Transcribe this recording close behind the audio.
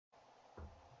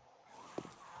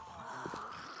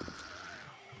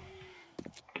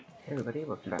Everybody,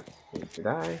 welcome back to Days to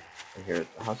Die. I'm here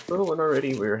at the hospital, and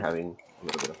already we're having a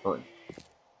little bit of fun.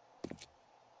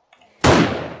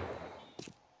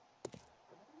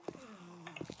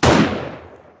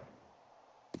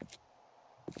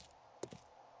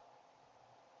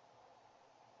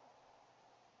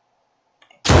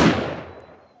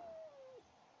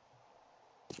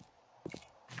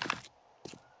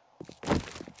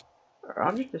 Our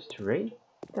object is to raid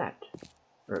that.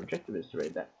 Our objective is to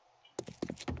raid that.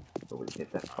 Will we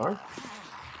get that far?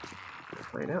 We'll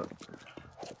find out.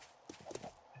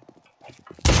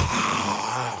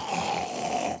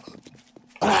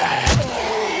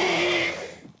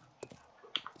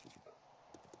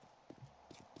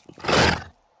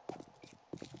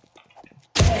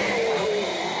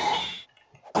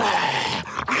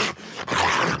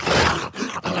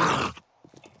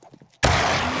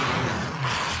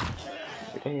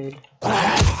 Raid.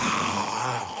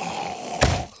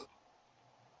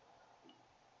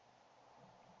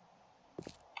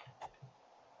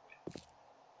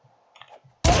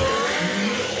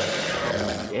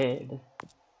 Dead.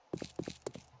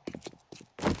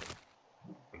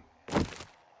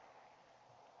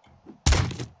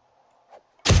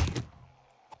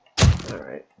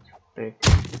 Alright, quick.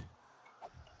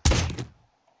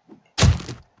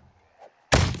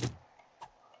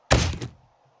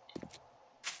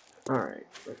 Alright,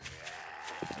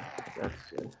 that's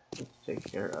good. Let's take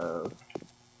care of...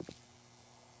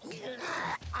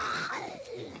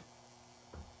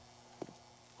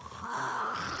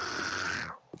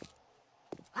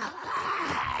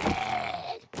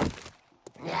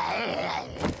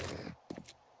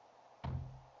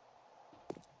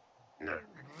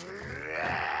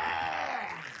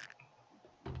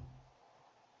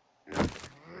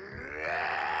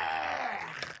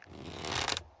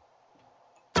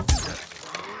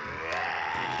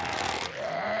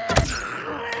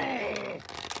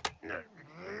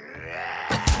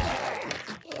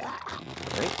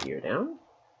 Alright, you're down.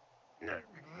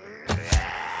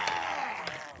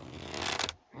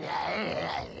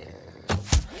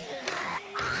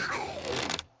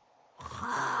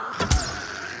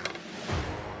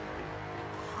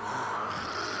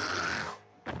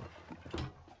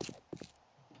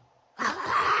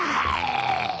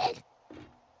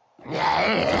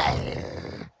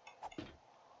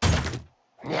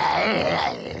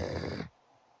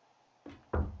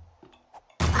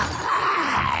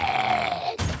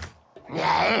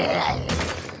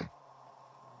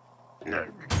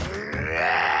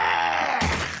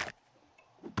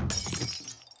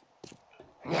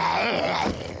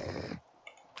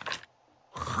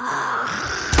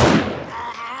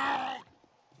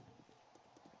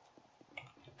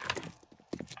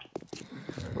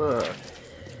 Whoa.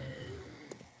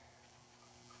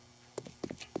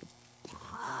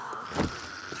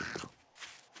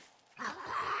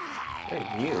 Hey,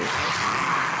 you.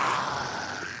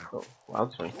 Oh,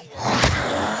 wild swing.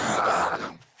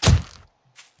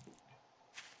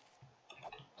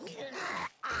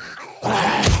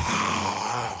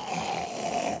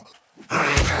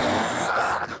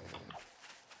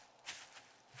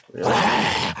 Really?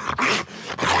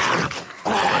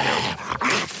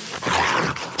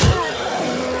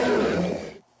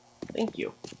 Thank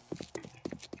you.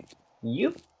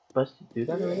 You busted through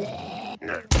that already?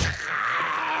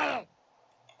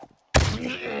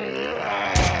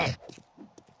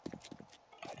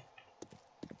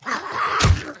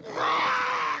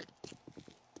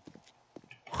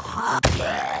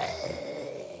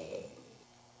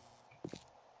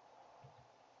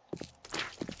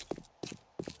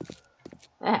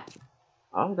 Ah,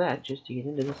 all that just to get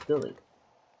into this building.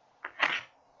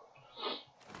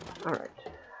 Alright,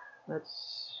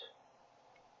 let's...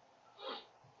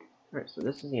 Alright, so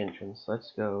this is the entrance.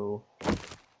 Let's go...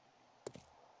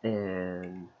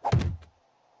 And...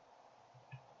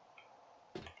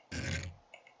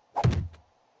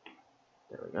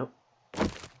 There we go.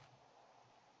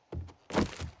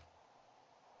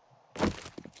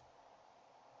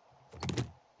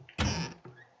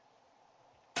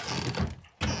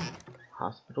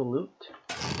 Hospital loot.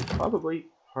 Probably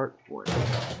part 1.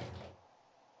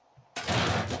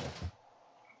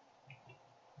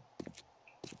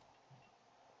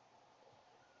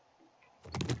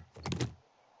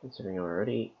 Considering I'm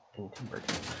already encumbered.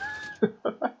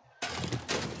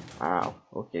 Wow,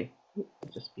 okay.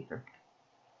 Just speaker.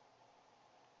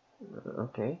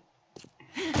 Okay.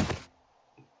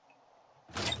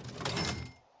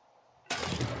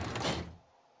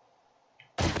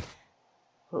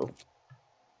 Oh.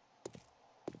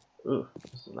 Ooh,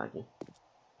 this is laggy.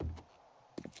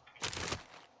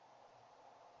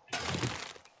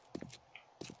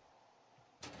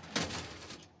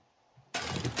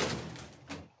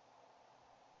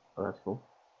 that's cool.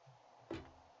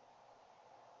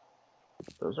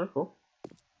 Those are cool.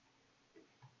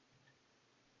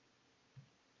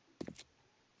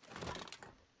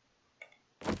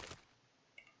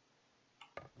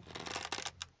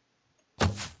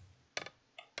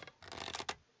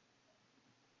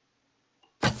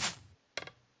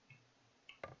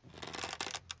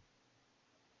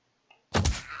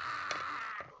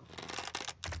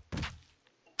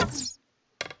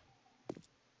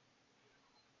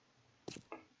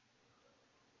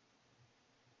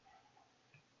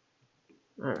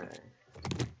 Alright.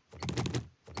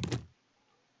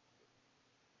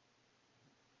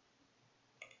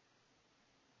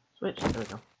 Switch, there we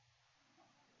go.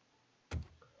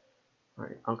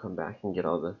 Alright, I'll come back and get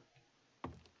all the,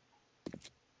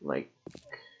 like,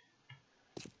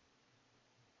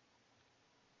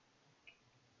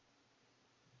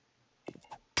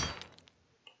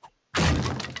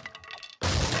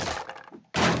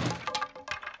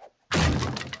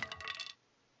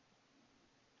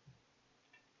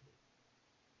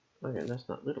 okay, that's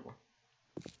not lootable.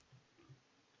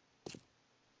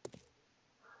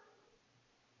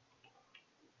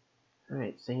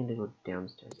 Alright, saying to go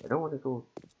downstairs. I don't want to go.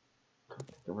 I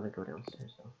don't want to go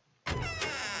downstairs though.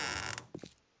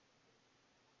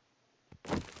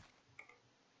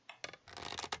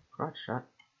 Crotch shot.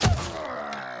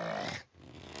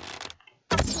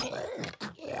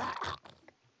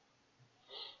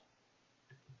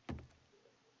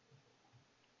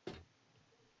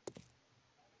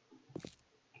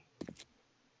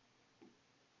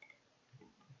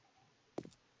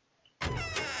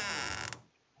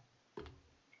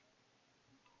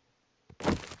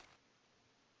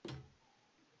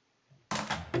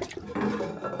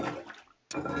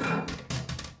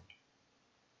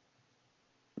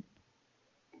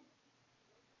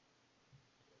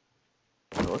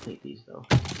 I'll take these though.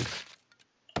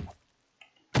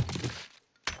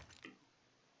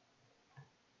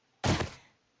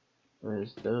 What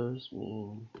does those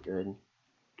mean? Good.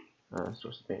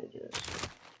 Source advantages.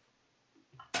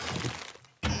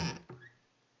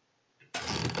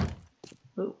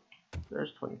 Ooh,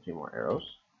 there's 23 more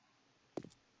arrows.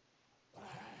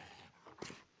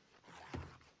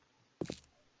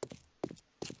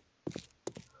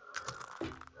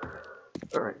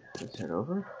 Alright, let's head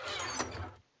over.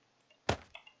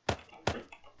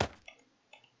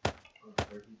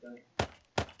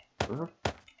 Uh-huh.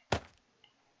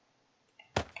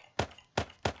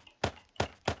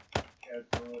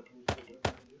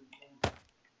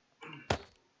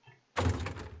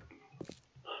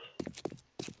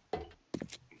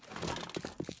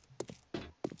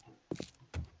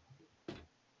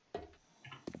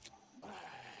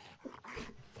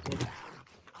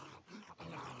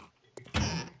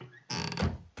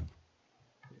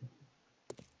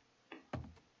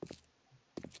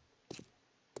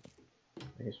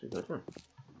 I guess we go down.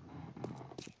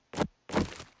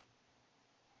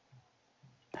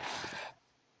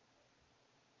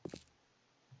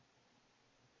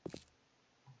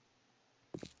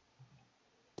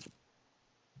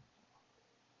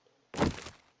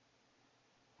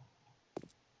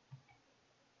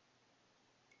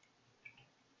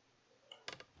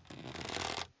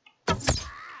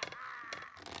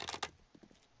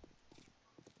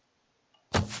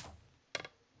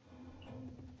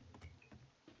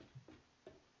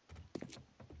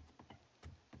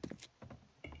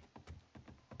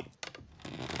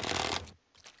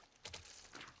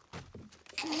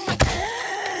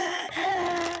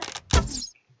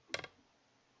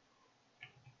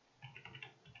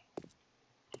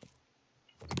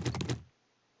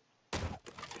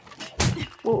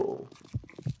 Whoa.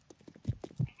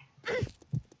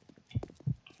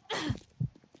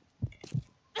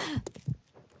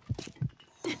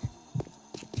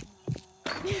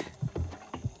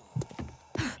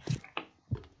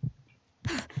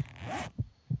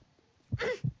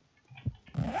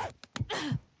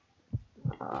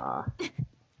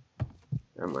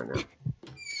 Never mind now.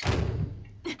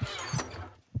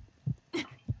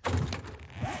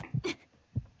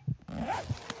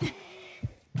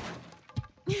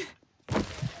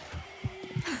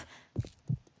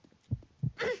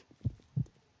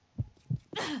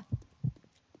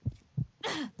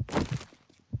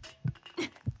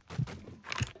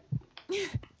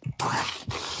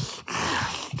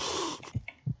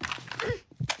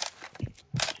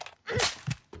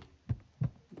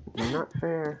 Not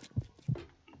fair.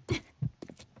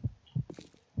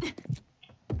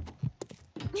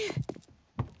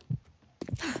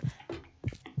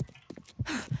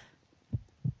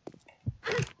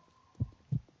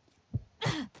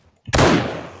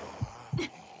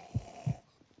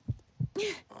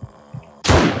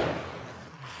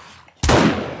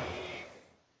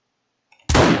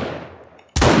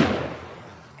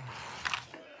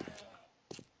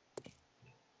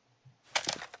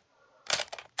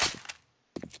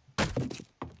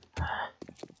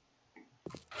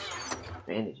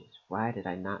 bandages. Why did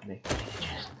I not make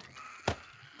bandages?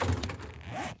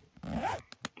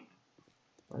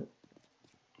 What?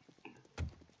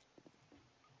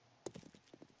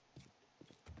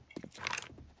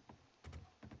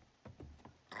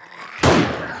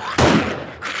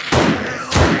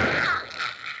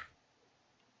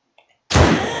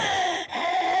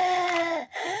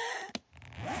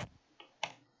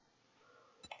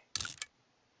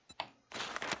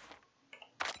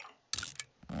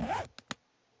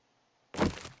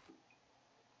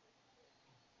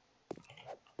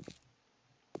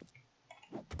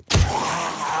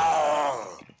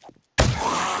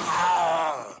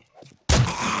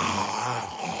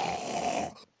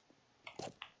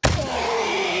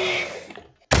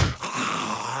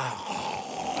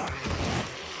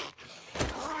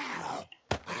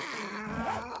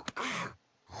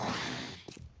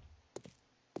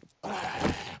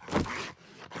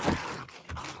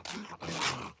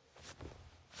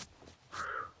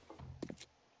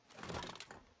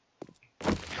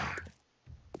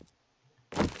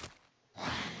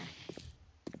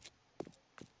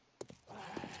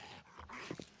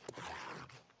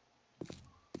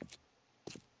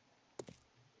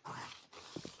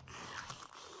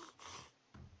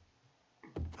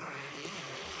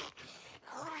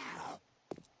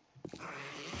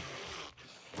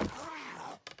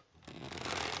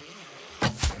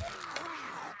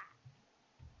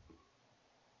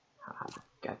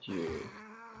 Got you,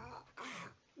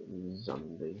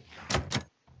 zombie.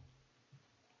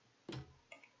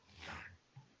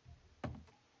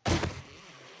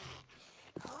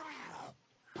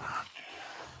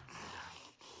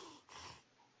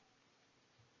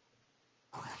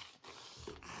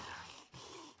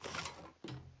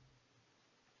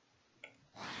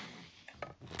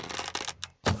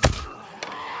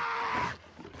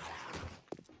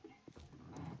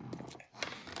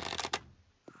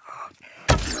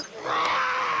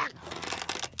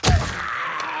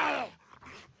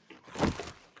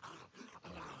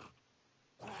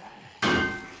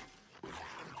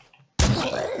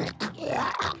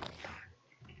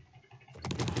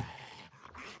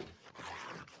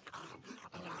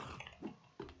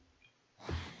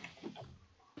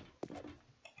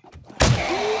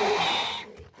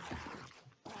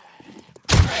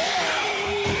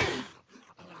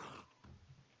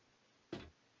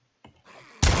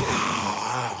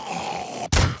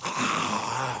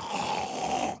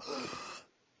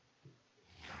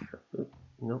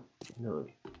 Nope, no.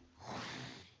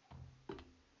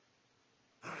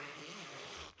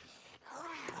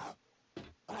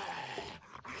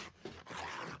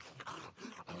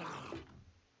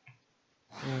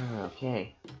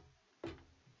 Okay.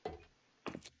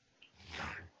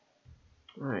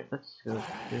 Alright, let's go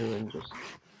through and just...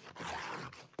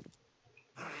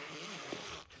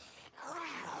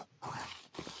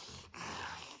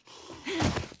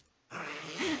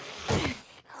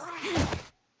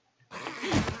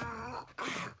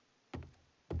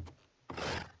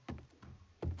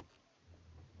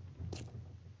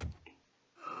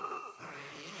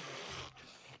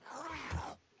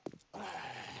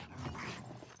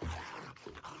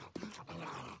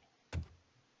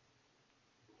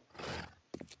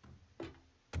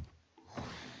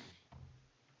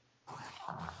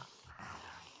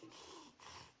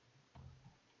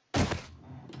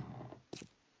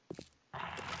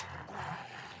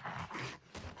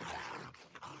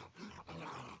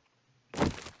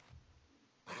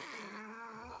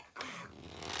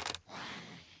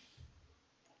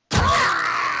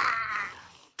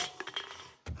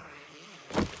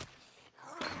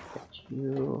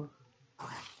 You... Come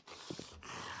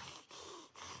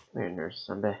here, Nurse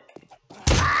Sunday.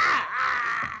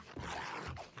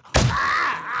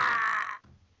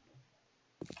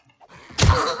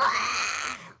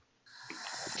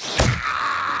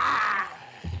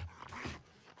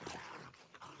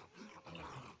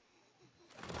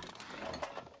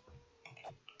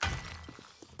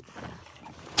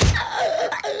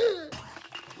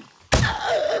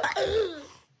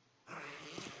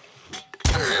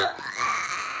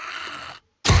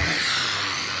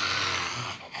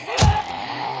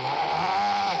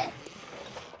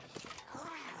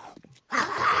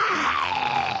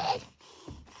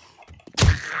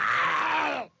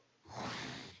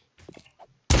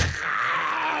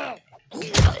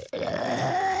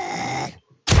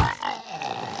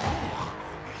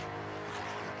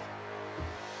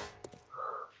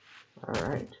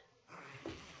 Alright.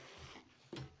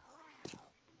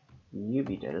 You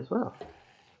be dead as well.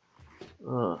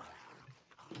 Ugh.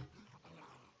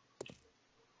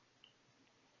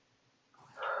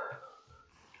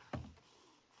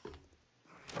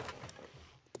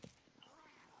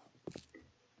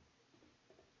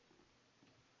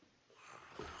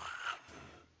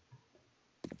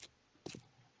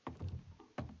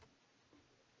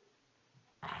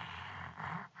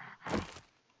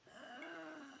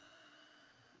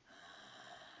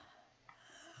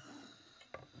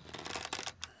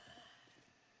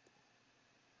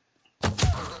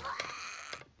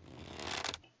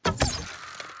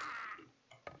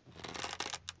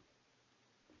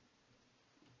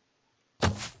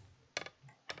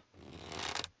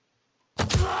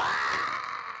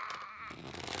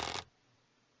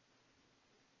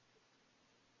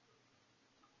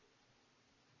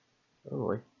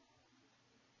 boy.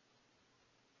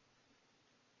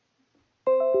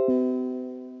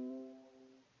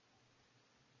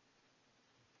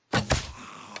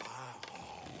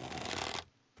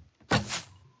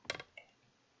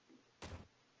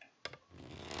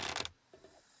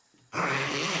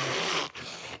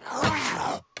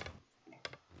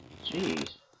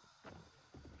 Jeez.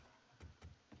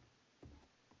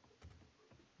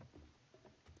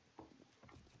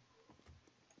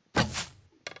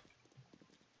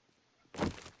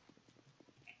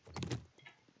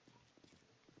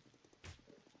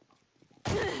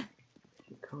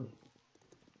 Keep going.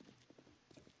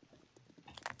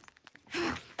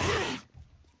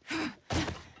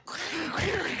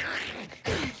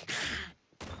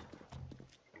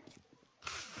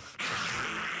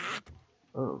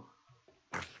 Oh.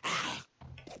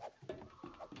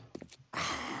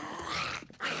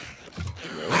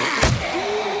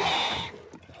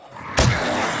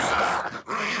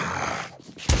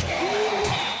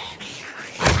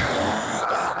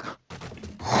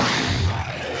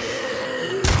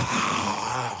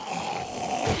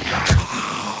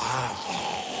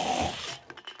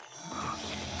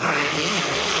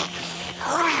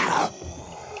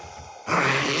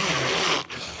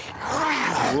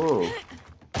 Whoa.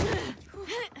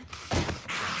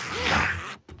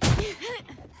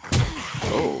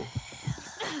 Oh.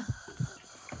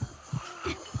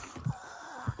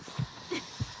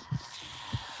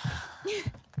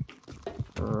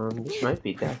 This might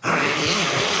be death.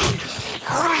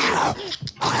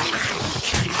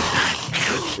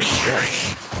 This is death.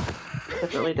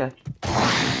 Definitely death.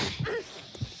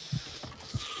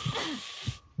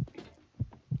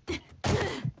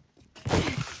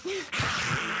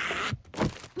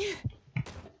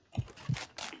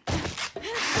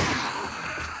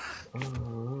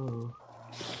 Oh.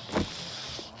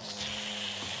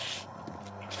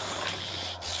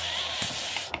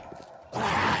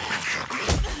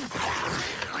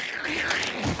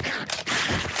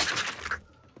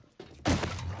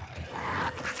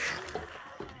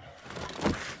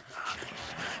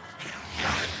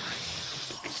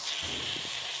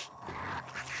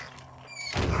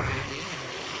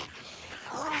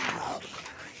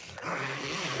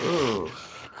 Ooh.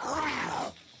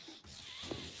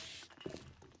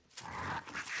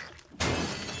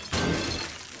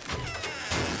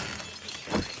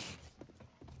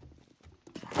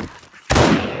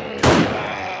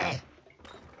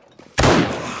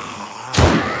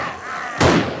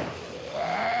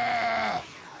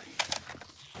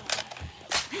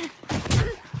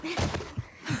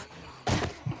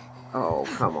 Oh,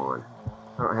 come on.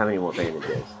 I don't have any more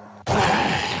bandages.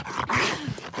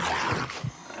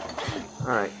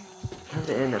 Alright. Time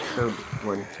to end episode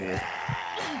 1 here.